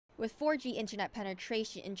With 4G internet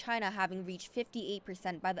penetration in China having reached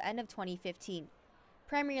 58% by the end of 2015.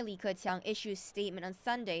 Premier Li Keqiang issued a statement on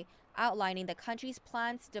Sunday outlining the country's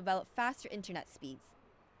plans to develop faster internet speeds.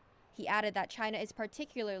 He added that China is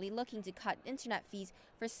particularly looking to cut internet fees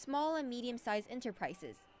for small and medium-sized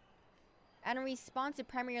enterprises. And in response to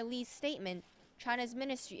Premier Li's statement, China's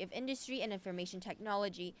Ministry of Industry and Information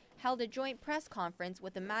Technology held a joint press conference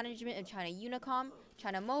with the management of China Unicom,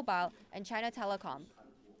 China Mobile, and China Telecom.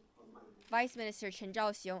 Vice Minister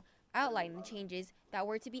Shao outlined the changes that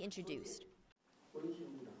were to be introduced.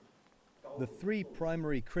 The three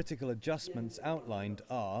primary critical adjustments outlined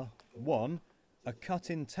are 1. A cut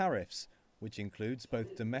in tariffs, which includes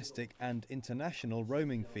both domestic and international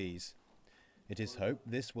roaming fees. It is hoped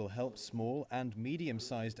this will help small and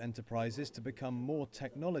medium-sized enterprises to become more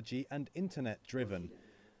technology and internet-driven,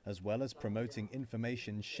 as well as promoting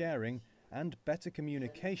information sharing and better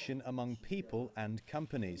communication among people and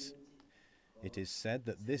companies. It is said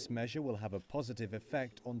that this measure will have a positive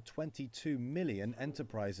effect on 22 million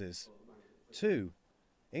enterprises. 2.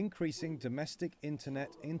 Increasing domestic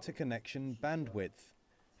internet interconnection bandwidth.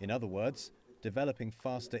 In other words, developing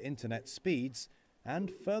faster internet speeds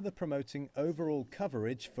and further promoting overall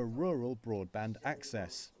coverage for rural broadband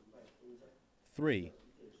access. 3.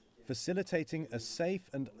 Facilitating a safe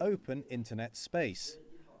and open internet space,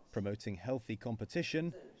 promoting healthy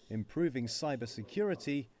competition, improving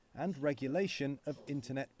cybersecurity, and regulation of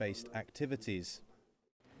internet-based activities.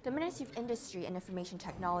 The Ministry of Industry and Information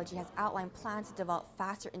Technology has outlined plans to develop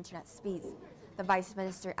faster internet speeds. The Vice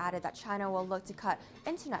Minister added that China will look to cut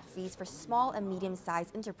internet fees for small and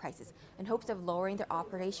medium-sized enterprises in hopes of lowering their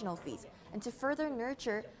operational fees and to further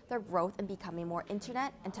nurture their growth in becoming more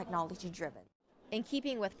internet and technology-driven. In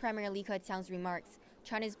keeping with Premier Li Keqiang's remarks,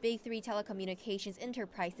 China's big three telecommunications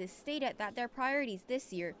enterprises stated that their priorities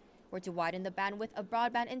this year were to widen the bandwidth of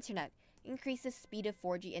broadband internet, increase the speed of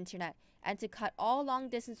 4G internet, and to cut all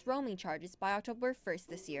long-distance roaming charges by October 1st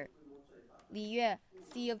this year. Li Yue,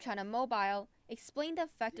 CEO of China Mobile, explained the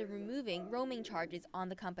effect of removing roaming charges on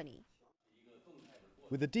the company.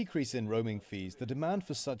 With a decrease in roaming fees, the demand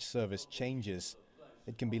for such service changes.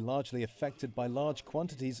 It can be largely affected by large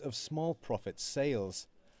quantities of small profit sales.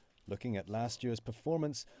 Looking at last year's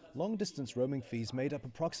performance, long-distance roaming fees made up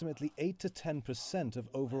approximately 8 to 10% of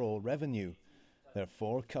overall revenue.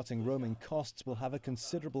 Therefore, cutting roaming costs will have a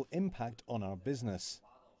considerable impact on our business.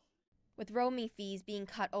 With roaming fees being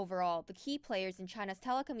cut overall, the key players in China's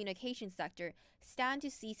telecommunications sector stand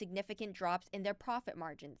to see significant drops in their profit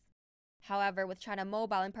margins. However, with China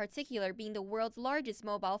Mobile in particular being the world's largest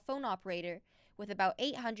mobile phone operator, with about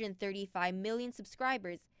 835 million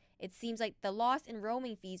subscribers, it seems like the loss in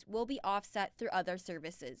roaming fees will be offset through other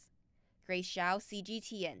services. Shao,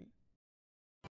 CGTN.